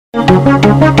I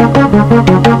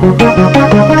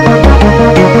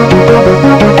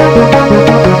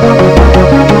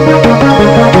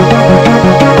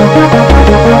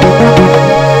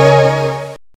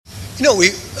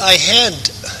had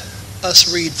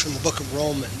us read from the book of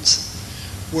Romans,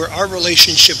 where our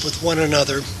relationship with one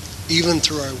another, even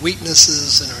through our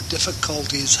weaknesses and our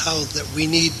difficulties, how that we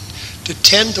need to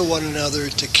tend to one another,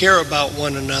 to care about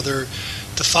one another,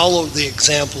 to follow the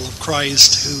example of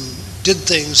Christ who did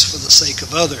things for the sake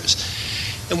of others.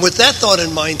 And with that thought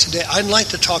in mind today, I'd like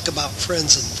to talk about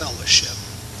friends and fellowship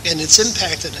and its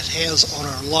impact that it has on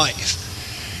our life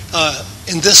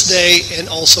in this day and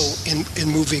also in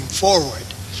moving forward.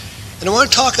 And I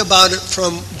want to talk about it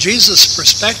from Jesus'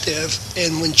 perspective,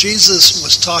 and when Jesus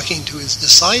was talking to his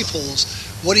disciples,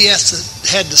 what he had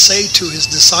to say to his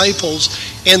disciples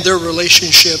and their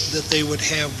relationship that they would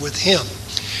have with him.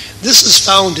 This is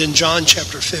found in John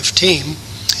chapter 15.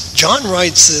 John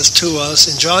writes this to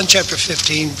us in John chapter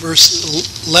 15,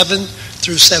 verse 11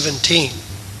 through 17.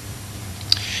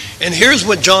 And here's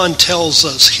what John tells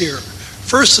us here.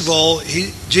 First of all,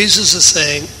 Jesus is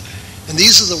saying, and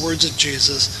these are the words of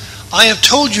Jesus, I have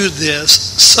told you this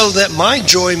so that my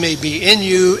joy may be in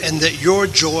you and that your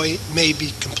joy may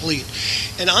be complete.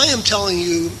 And I am telling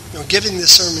you, giving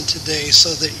this sermon today so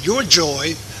that your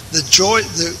joy, the joy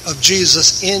of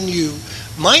Jesus in you,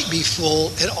 might be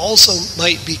full and also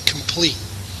might be complete.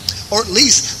 Or at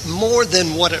least more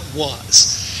than what it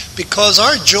was. Because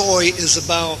our joy is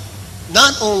about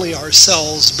not only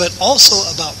ourselves, but also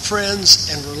about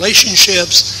friends and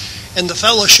relationships and the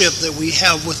fellowship that we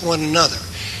have with one another.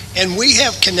 And we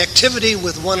have connectivity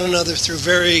with one another through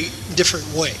very different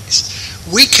ways.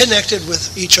 We connected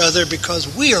with each other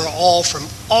because we are all from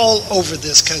all over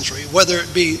this country, whether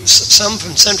it be some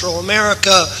from Central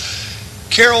America,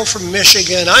 Carol from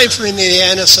Michigan, I'm from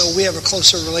Indiana, so we have a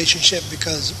closer relationship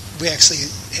because we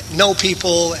actually know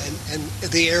people and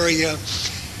the area.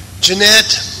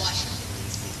 Jeanette,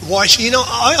 Washington,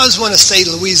 I always want to say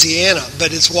Louisiana,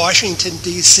 but it's Washington,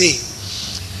 D.C.,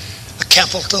 a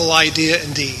capital idea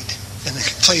indeed, and a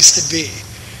place to be.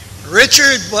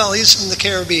 Richard, well, he's from the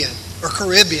Caribbean.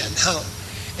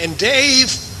 And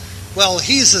Dave, well,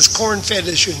 he's as corn-fed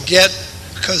as you can get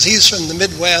because he's from the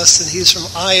Midwest and he's from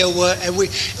Iowa. And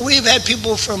we've had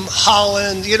people from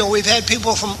Holland. We've had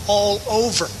people from all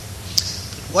over.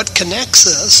 What connects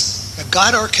us,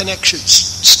 got our connections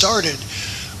started,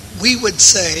 we would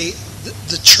say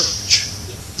the church.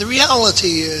 The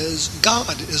reality is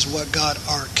God is what got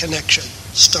our connection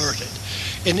started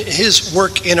in his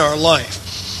work in our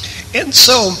life. And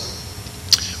so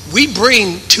we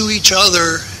bring to each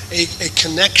other a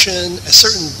connection, a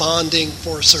certain bonding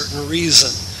for a certain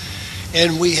reason.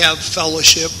 And we have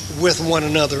fellowship with one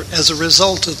another as a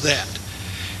result of that.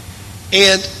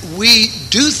 And we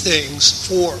do things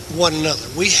for one another.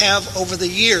 We have over the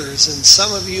years, and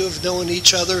some of you have known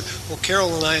each other. Well,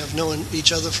 Carol and I have known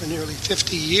each other for nearly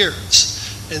 50 years.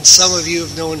 And some of you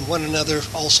have known one another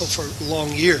also for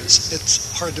long years.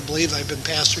 It's hard to believe I've been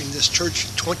pastoring this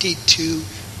church 22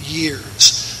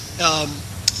 years.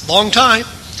 Long time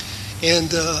and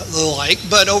the like.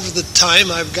 But over the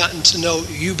time, I've gotten to know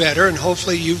you better, and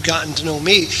hopefully you've gotten to know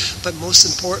me. But most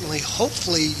importantly,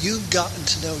 hopefully you've gotten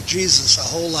to know Jesus a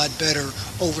whole lot better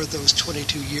over those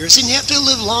 22 years. And you have to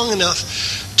live long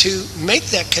enough to make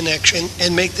that connection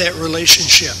and make that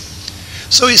relationship.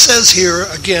 So he says here,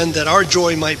 again, that our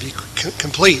joy might be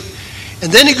complete.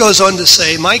 And then he goes on to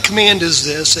say, my command is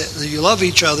this, that you love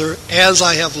each other as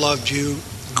I have loved you.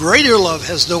 Greater love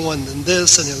has no one than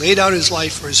this, and he laid out his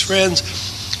life for his friends.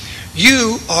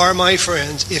 You are my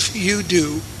friends if you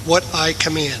do what I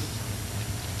command.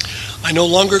 I no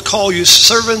longer call you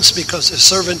servants because a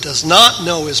servant does not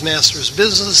know his master's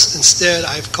business. Instead,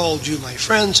 I've called you my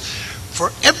friends.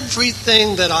 For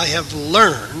everything that I have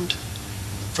learned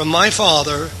from my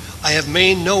Father, I have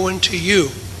made known to you.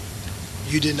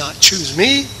 You did not choose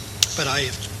me, but I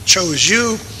have chose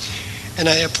you, and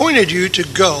I appointed you to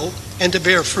go and to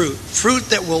bear fruit, fruit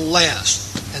that will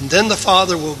last. And then the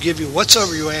Father will give you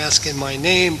whatsoever you ask in my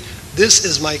name. This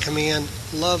is my command,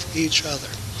 love each other.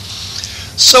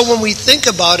 So when we think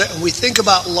about it, and we think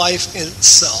about life in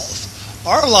itself,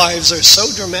 our lives are so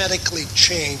dramatically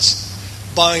changed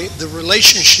by the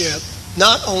relationship,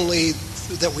 not only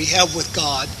that we have with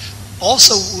God,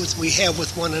 also we have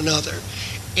with one another,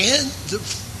 and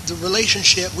the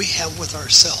relationship we have with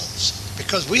ourselves.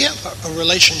 Because we have a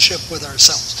relationship with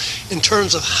ourselves in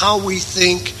terms of how we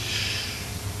think,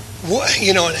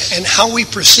 and how we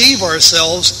perceive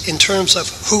ourselves in terms of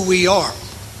who we are.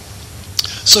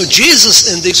 So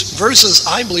Jesus in these verses,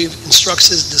 I believe, instructs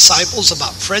his disciples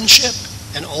about friendship,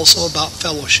 and also about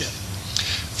fellowship.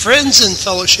 Friends and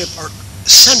fellowship are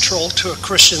central to a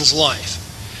Christian's life.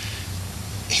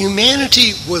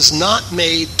 Humanity was not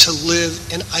made to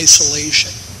live in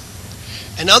isolation,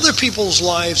 and other people's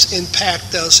lives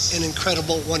impact us in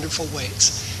incredible, wonderful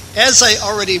ways. As I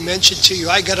already mentioned to you,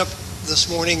 I got up this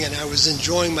morning and I was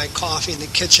enjoying my coffee in the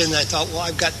kitchen. I thought, well,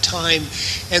 I've got time.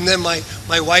 And then my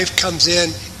wife comes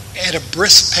in at a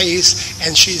brisk pace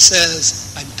and she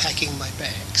says, I'm packing my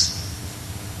bags.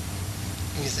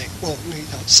 And you think, well,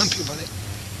 some people think,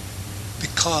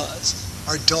 because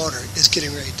our daughter is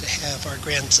getting ready to have our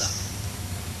grandson.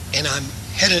 And I'm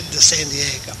headed to San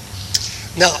Diego.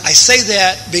 Now, I say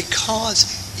that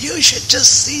because you should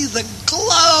just see the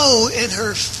glow in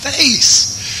her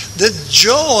face. The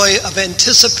joy of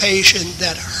anticipation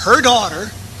that her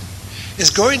daughter is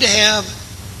going to have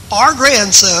our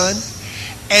grandson,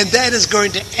 and that is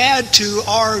going to add to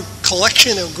our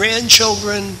collection of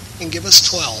grandchildren and give us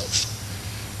 12.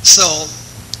 So,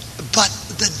 but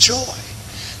the joy.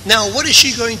 Now, what is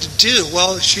she going to do?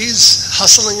 Well, she's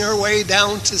hustling her way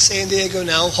down to San Diego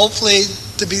now, hopefully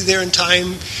to be there in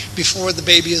time before the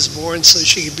baby is born so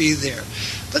she can be there.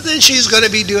 But then she's going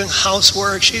to be doing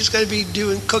housework, she's going to be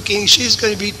doing cooking, she's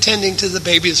going to be tending to the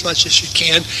baby as much as she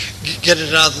can, get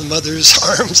it out of the mother's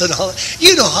arms and all that.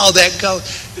 You know how that goes.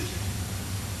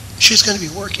 She's going to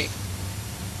be working.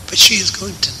 But she is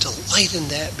going to delight in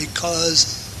that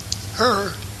because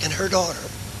her and her daughter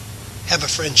have a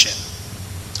friendship.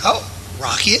 Oh,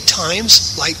 rocky at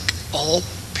times, like all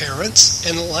parents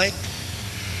and alike,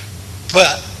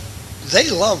 but they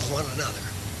love one another.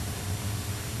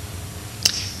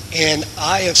 And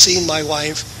I have seen my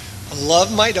wife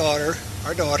love my daughter,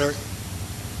 our daughter,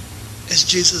 as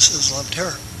Jesus has loved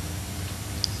her,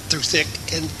 through thick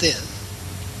and thin.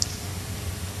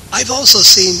 I've also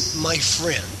seen my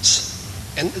friends,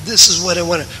 and this is what I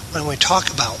want to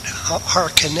talk about, our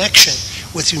connection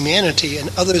with humanity and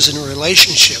others in a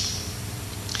relationship,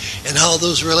 and how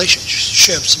those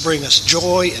relationships bring us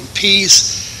joy and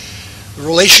peace,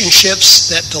 relationships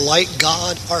that delight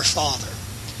God, our Father.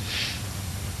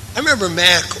 I remember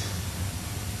Mac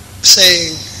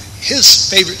saying his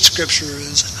favorite scripture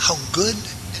is how good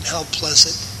and how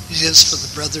pleasant it is for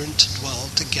the brethren to dwell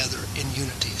together in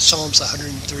unity. Psalms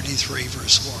 133,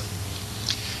 verse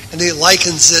 1. And he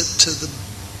likens it to the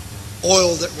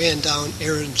oil that ran down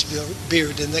Aaron's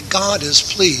beard, and that God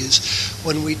is pleased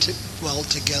when we dwell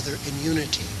together in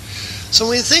unity. So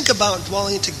when you think about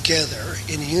dwelling together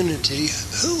in unity,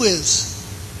 who is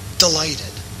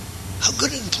delighted? How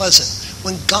good and pleasant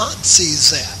when God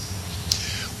sees that.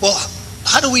 Well,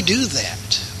 how do we do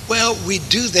that? Well, we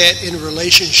do that in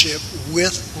relationship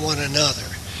with one another.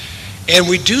 And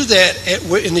we do that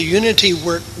in the unity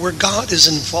where God is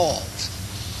involved.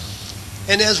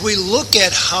 And as we look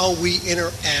at how we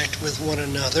interact with one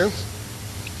another,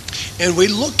 and we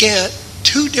look at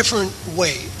two different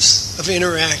ways of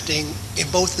interacting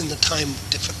both in the time of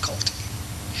difficulty.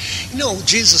 You know,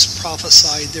 Jesus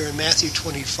prophesied there in Matthew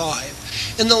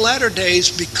 25, in the latter days,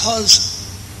 because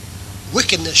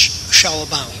wickedness shall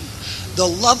abound, the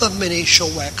love of many shall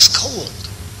wax cold.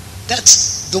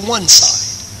 That's the one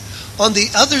side. On the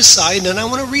other side, and I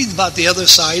want to read about the other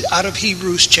side out of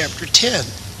Hebrews chapter 10.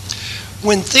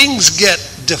 When things get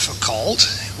difficult,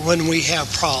 when we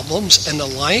have problems and the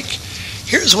like,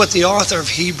 here's what the author of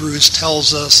Hebrews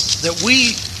tells us that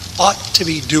we ought to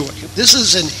be doing. This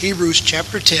is in Hebrews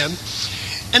chapter 10,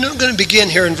 and I'm going to begin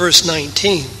here in verse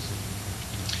 19.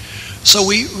 So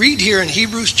we read here in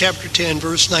Hebrews chapter 10,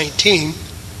 verse 19,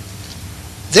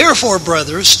 Therefore,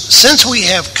 brothers, since we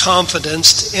have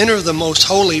confidence to enter the most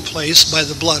holy place by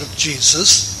the blood of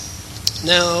Jesus.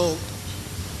 Now,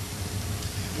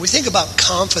 we think about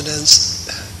confidence.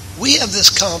 We have this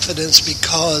confidence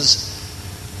because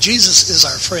Jesus is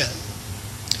our friend.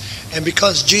 And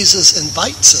because Jesus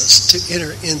invites us to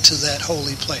enter into that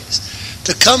holy place,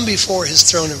 to come before his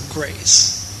throne of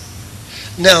grace.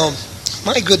 Now,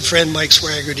 my good friend Mike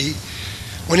Swaggerty,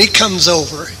 when he comes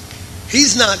over,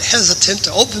 he's not hesitant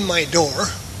to open my door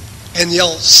and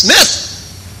yell, Smith,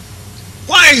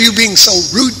 why are you being so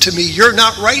rude to me? You're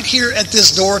not right here at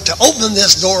this door to open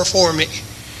this door for me.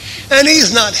 And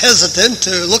he's not hesitant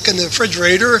to look in the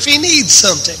refrigerator if he needs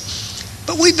something.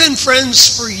 But we've been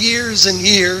friends for years and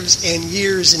years and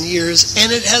years and years,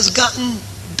 and it has gotten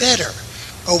better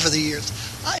over the years.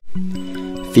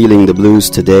 Feeling the blues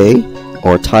today,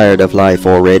 or tired of life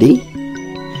already?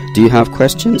 Do you have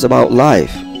questions about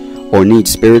life, or need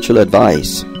spiritual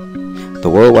advice? The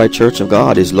Worldwide Church of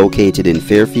God is located in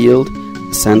Fairfield,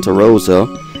 Santa Rosa,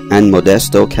 and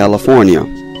Modesto, California.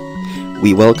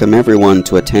 We welcome everyone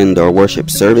to attend our worship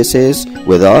services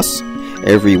with us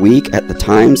every week at the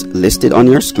times listed on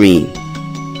your screen.